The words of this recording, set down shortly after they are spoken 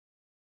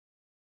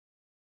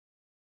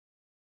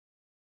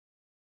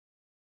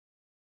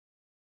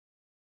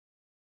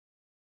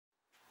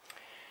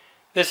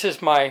This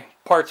is my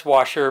parts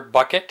washer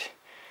bucket.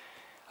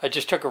 I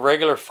just took a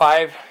regular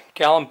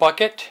 5-gallon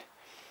bucket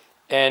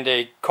and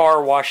a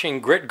car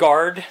washing grit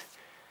guard.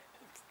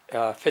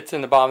 Fits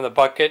in the bottom of the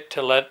bucket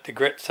to let the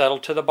grit settle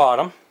to the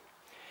bottom.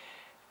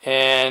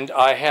 And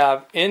I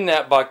have in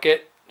that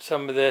bucket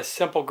some of this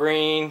Simple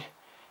Green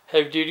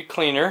heavy duty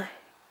cleaner,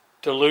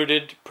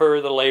 diluted per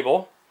the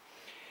label.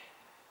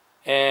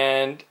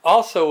 And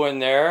also in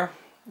there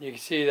you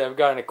can see that I've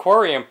got an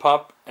aquarium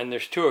pump, and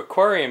there's 2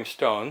 aquarium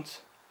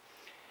stones.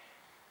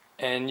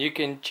 And you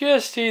can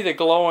just see the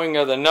glowing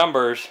of the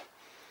numbers.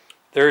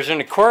 There's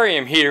an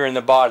aquarium heater in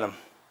the bottom.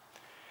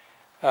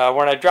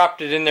 When I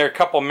dropped it in there a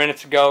couple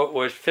minutes ago, it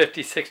was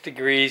 56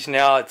 degrees.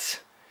 Now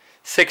it's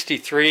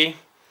 63.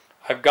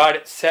 I've got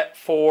it set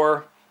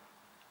for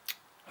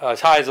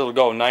as high as it'll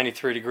go,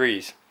 93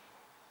 degrees.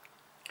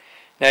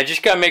 Now you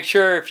just got to make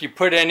sure if you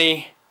put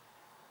any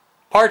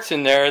parts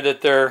in there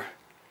that they're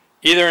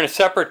either in a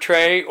separate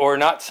tray or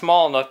not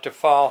small enough to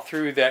fall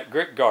through that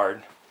grit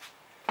guard.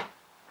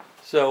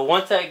 So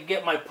once I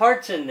get my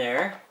parts in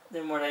there,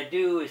 then what I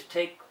do is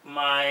take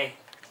my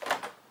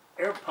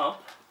air pump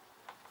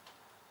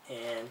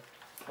and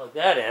plug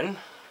that in,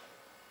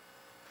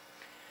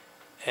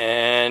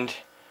 and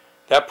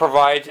that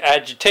provides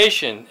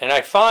agitation. And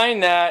I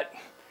find that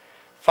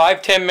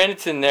 5-10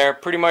 minutes in there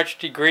pretty much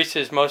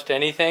degreases most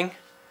anything.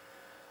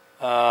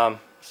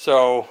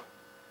 So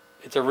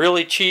it's a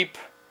really cheap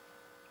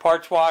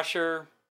parts washer.